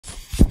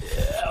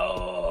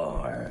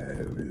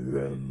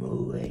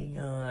Moving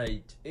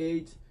on.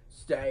 It's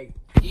stay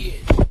in.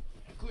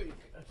 Quick.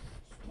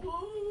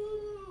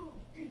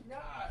 Good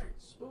night.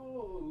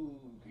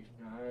 Good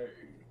night.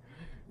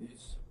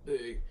 It's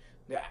big.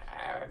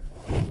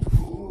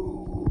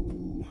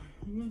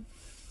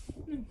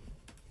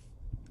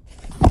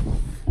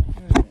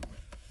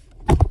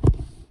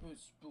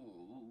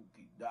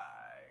 Spooky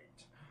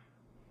night.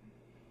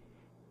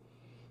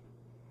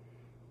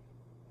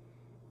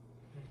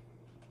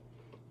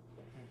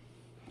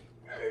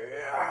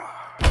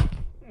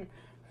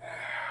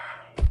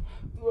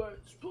 What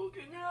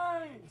spooky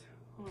night?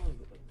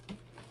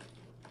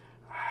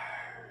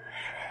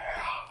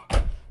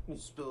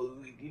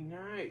 Spooky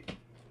night.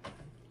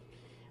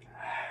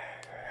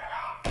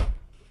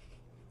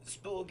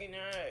 Spooky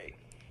night.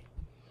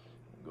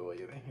 Go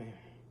away.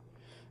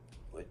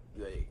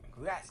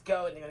 Let's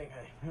go.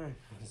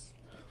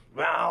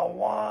 Round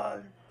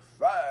one,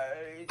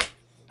 fight.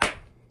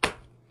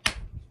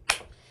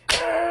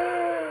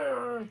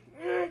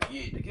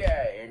 Get the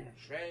guy and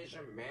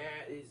treasure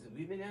man is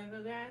living in the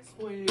last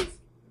place.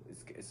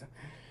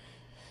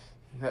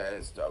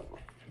 Let's go.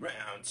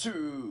 Round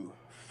two,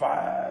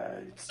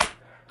 fight.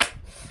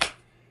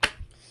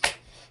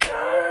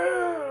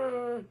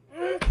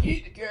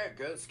 Get the guy,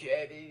 go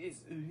scabby.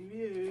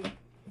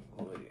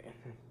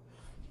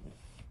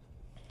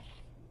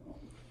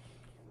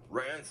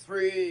 Round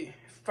three,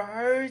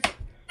 fight.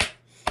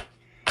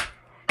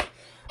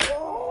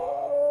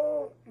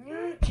 Oh,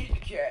 keep the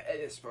cat at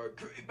this for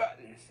great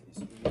buttons.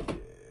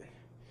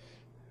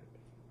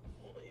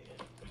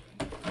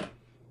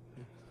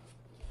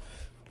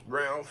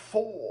 Round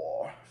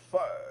four,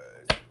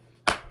 fight.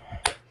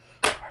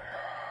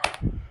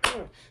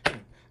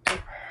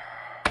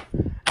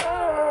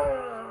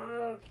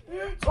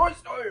 Toy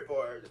Story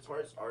 4, the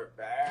Toy Story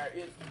bear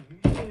is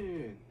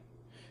good.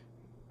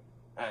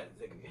 And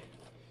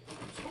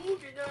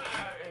spooky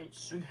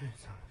night.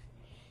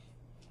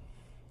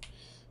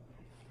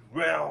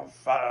 Round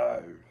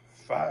five,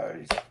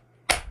 fight.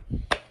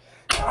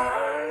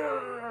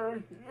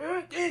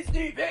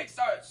 Disney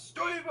Pixar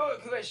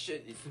Storybook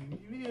Collection is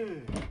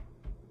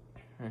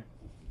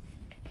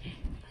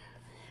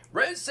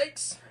round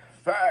six,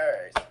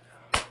 fight.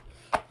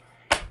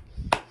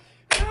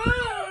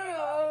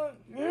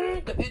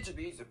 The picture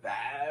piece of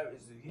bear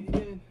is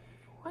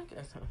what?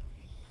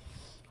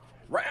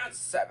 Round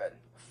seven,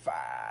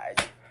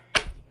 fight.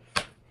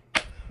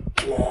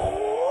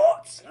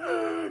 What?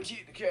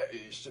 Keep the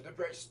cash to the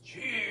press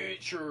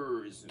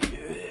teachers.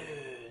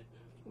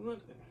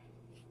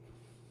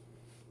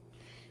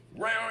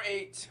 Round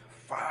eight,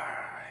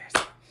 fight.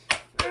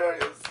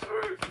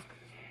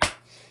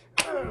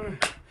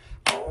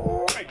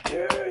 Oh my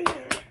God.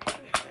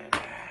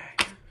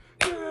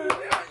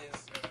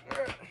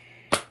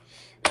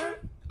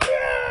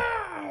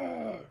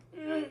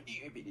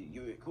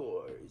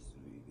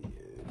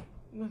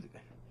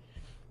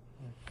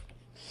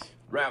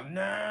 Round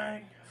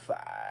nine,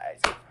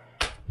 fight.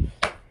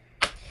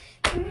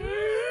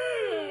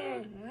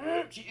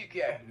 You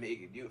can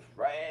make new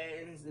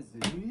friends.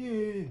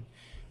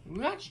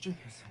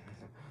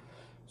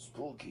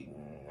 Spooky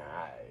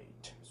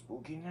night.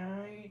 Spooky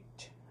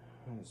night.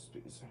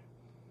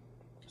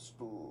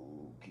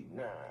 Spooky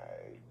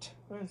night.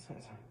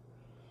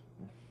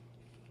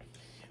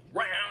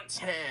 Round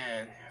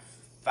 10,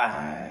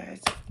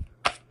 fight.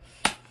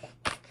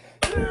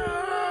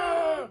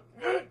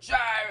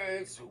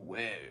 Giants,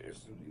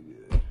 where's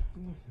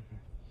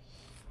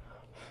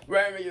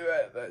wherever you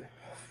ever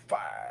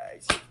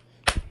fight.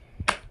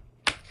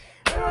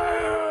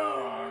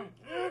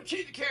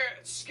 Keep the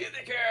carrot, skin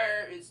the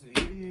carrots.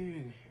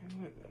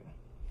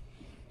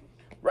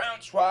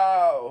 Round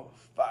 12,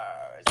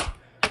 fight.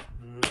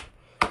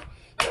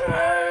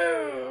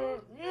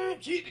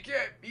 Keep the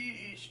carrot,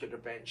 beach to the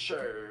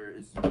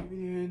adventures.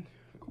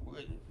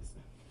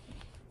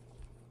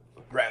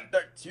 Round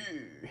 32,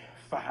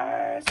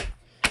 fight.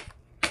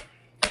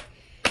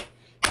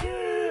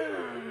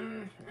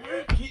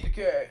 Keep the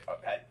cat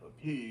up at the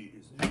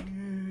peas.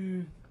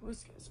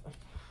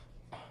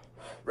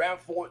 Round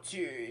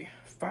 14,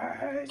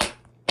 fight.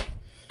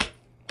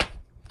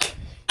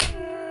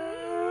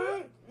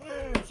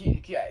 Keep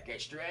the cat,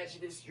 get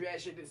stretching this.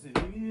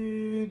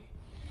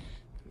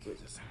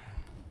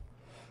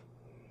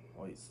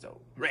 Wait,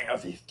 so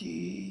round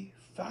 50,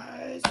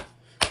 fight.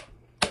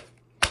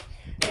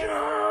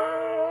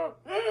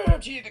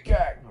 Keep the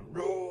cat,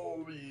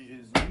 roll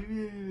is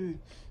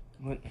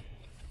what?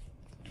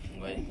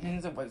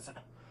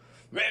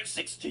 Round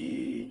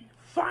 16,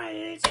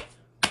 fight.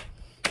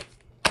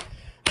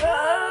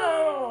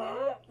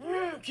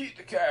 Keep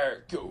the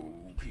car,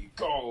 go, he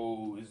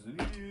goes.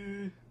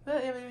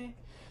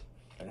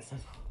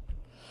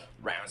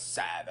 Round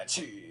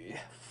 17,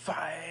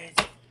 fight.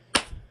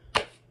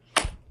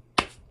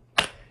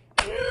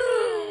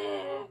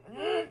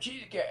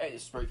 Keep the car,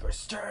 sprinkler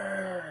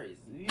stirs.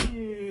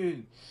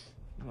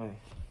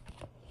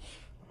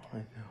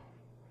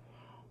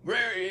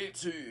 Ready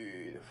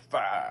to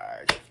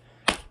fight.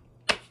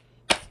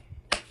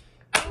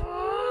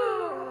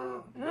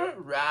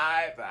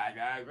 Right back,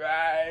 right.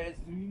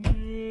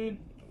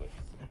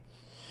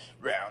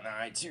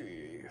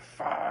 2,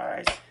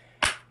 5.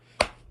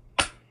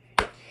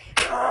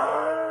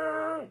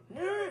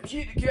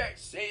 Kitty cat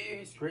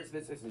says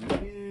Christmas is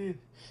new.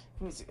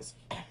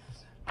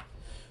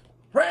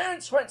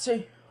 Round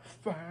 25.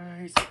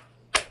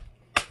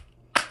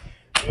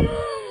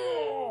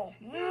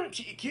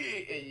 Kitty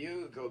cat and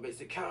you go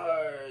Mr.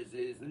 Cars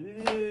is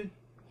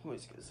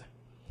what's this?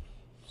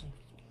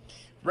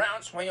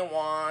 Round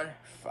 21.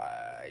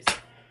 5.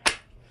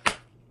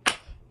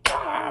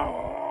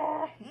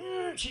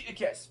 Kitty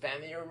cat's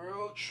family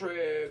road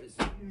trip is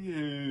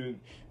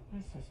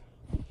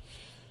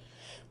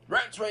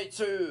round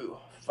 22.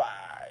 5.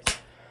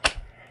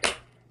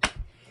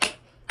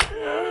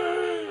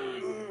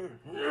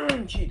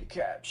 Kitty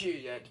cat,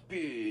 she at the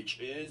beach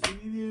is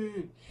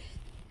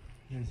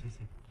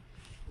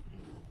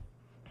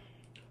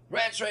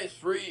round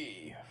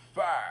 23.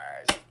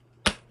 5.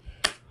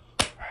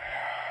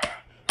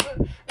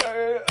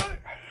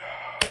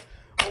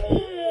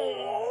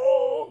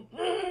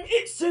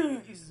 It's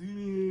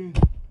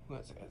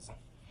what's this?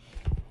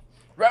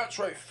 Round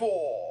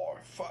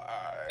 24.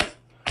 5.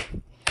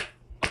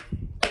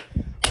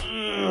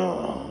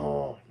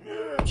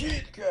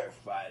 Kitty cat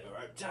fighter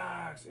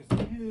attacks.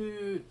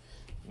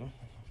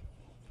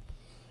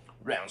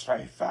 Round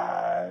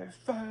 25.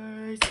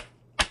 5.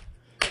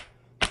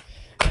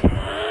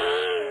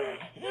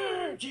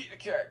 Kitty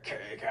cat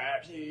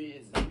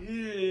is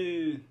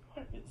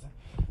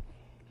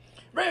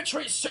round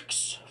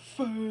 26.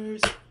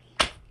 5.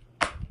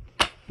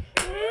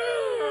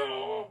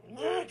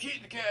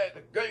 Kitty cat,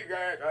 the gay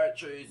guy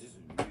chases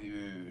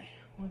you.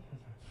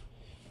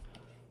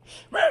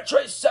 Round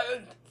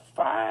 27.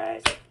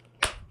 5.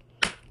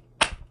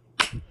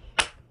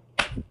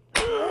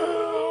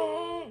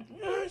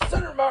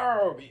 Center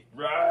Morrow beat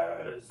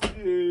Rise.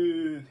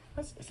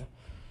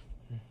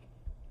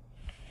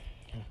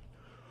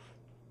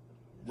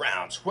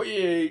 Round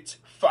 28.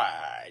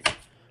 5.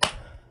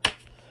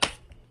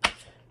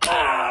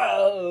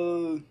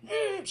 Oh,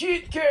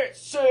 Kitty cat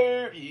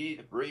serve you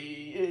the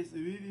breeze.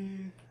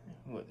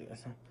 What is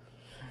this?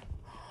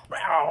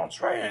 Round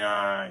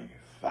 29.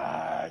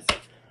 5.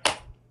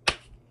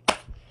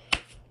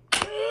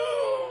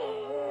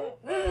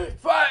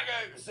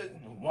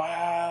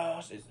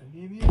 Wow,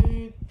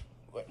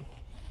 what?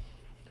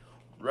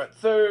 Round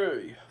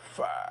 30.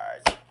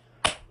 5.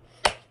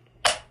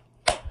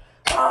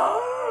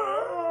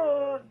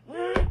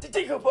 The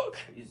Tinker Book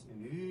is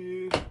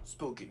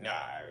spooky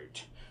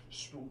night.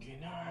 Spooky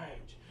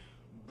night.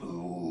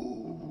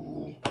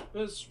 Boo.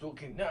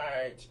 Spooky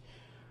night.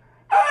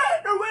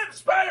 I know web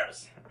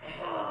spiders.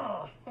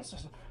 What's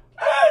this?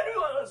 I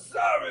know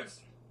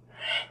dinosaurs.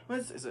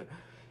 What's this?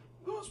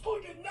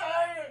 Spooky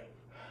night.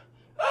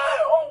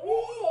 I want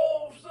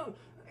wolves.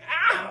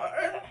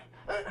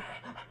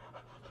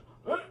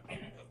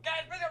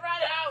 Guys, bring the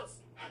right house.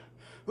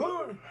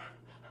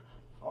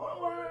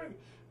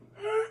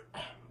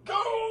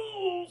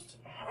 Ghost.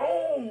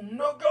 Oh,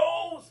 no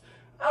ghost.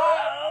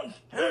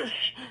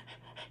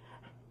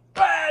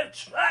 Bad.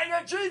 I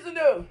got chasing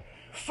them.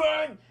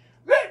 Fine.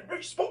 Let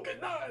me spooky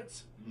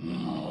nights.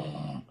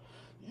 You.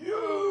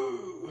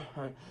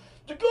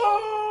 The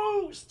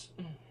ghost.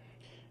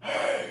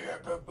 Hey, I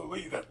can't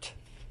believe it.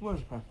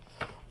 Round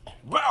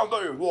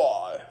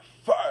 31.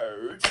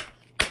 5.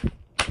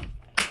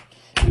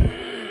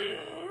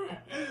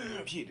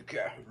 Kitty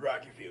cat,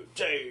 rock a few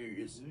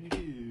days.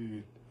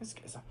 Let's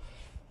get some.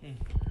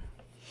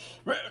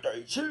 Round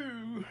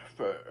 32.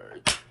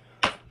 5.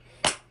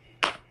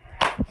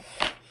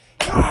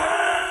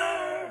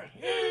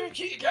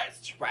 Kitty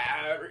cat's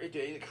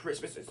Friday,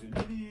 Christmas is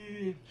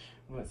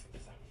let's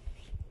get some.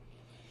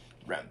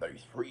 Round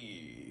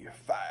 33.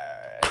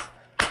 5.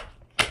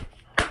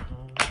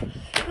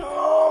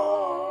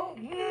 Oh,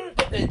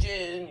 the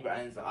engine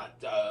runs hot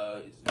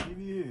does.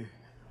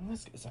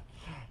 Let's get some.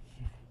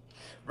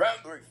 Round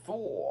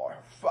 34.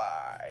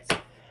 5.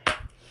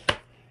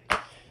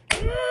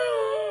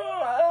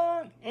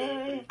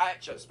 I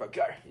just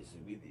forgot his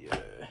video.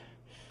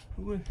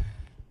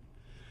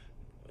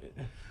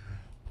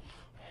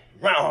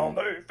 Round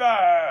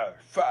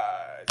 35.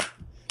 5.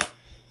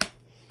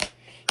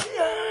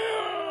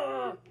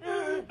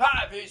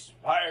 Happy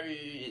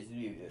Paris.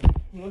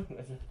 Round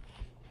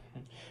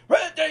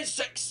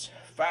 36.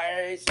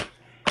 5.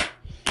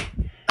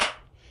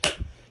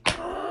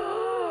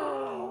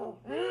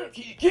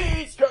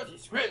 Kids got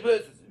his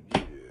Christmas.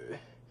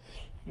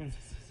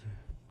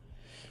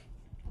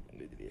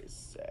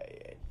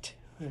 Say it.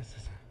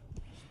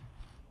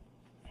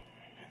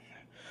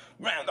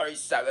 Round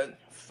 37.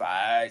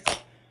 5.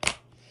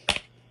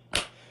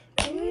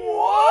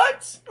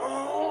 What?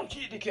 Oh,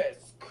 Kitty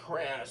cat's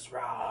Crash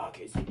Rock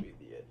is an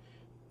idiot.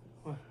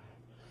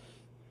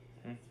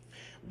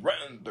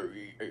 Round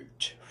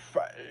 38.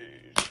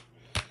 5.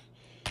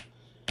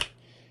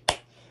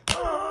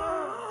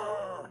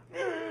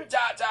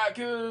 Tata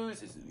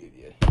Goose is an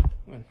idiot.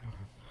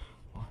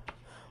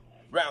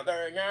 Round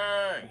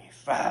 39.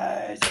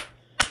 5.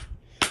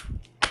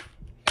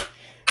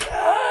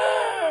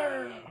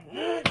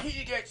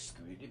 He gets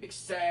Scooty Big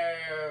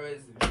Sarah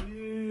is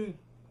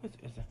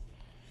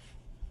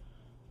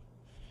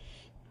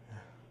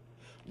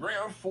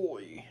Round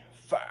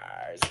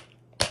 45.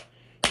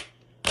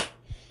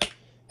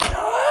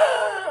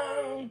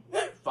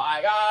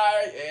 Five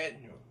guys and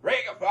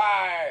ring of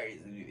fires.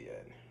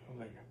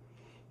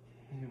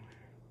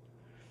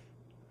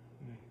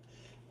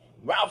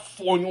 Round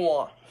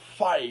 41.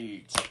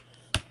 Fight.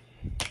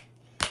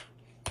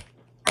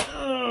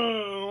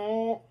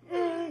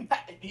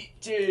 Happy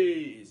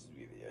days.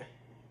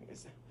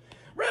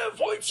 Round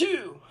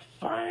 42.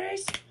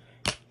 Fight.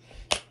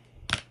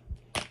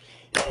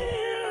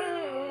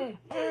 I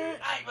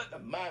got the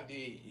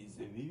monkeys.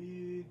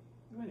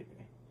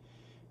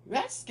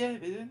 Let's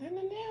get it.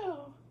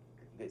 No.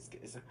 Let's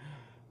get it.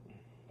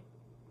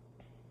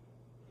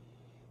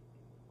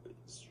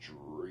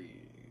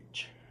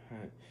 Strange.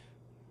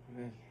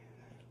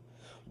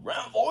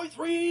 Round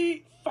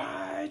 43.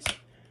 Fight.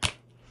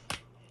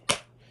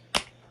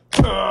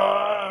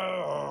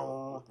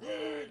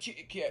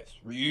 Cats.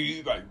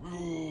 3 by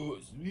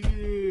rules.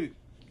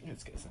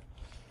 Let's get it.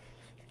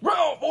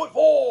 Round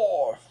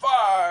 44.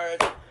 Fight.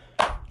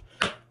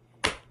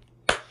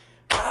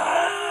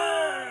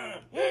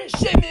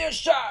 Shit me a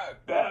shot.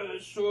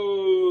 Let's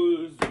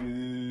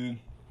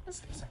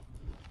get it.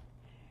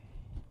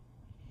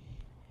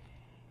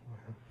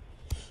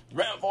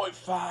 Round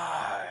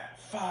 45.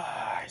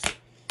 Fight.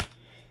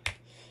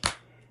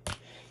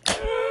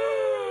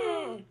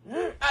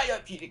 I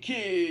got Peter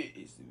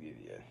Kids.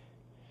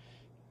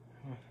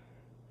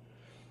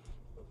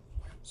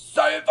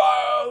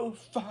 Savo.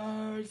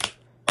 Fight.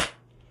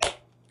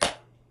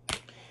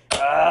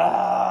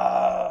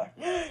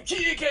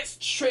 She gets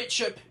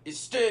trade is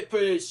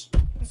stupid.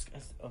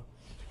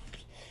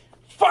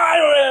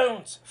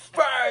 Firearms.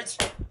 Fight.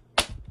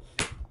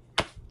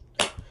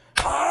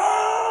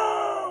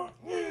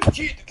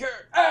 Keep the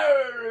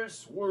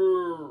characters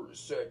were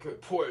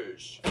second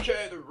place.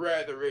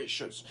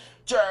 Confederations.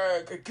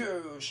 Jack a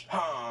goose.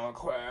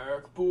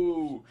 Quack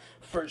boo.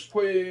 First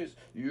place.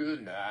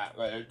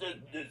 United.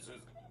 This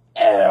is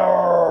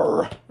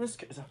error. Let's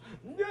get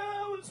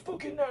no, it's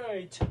fucking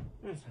night.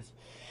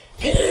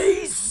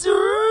 Peace.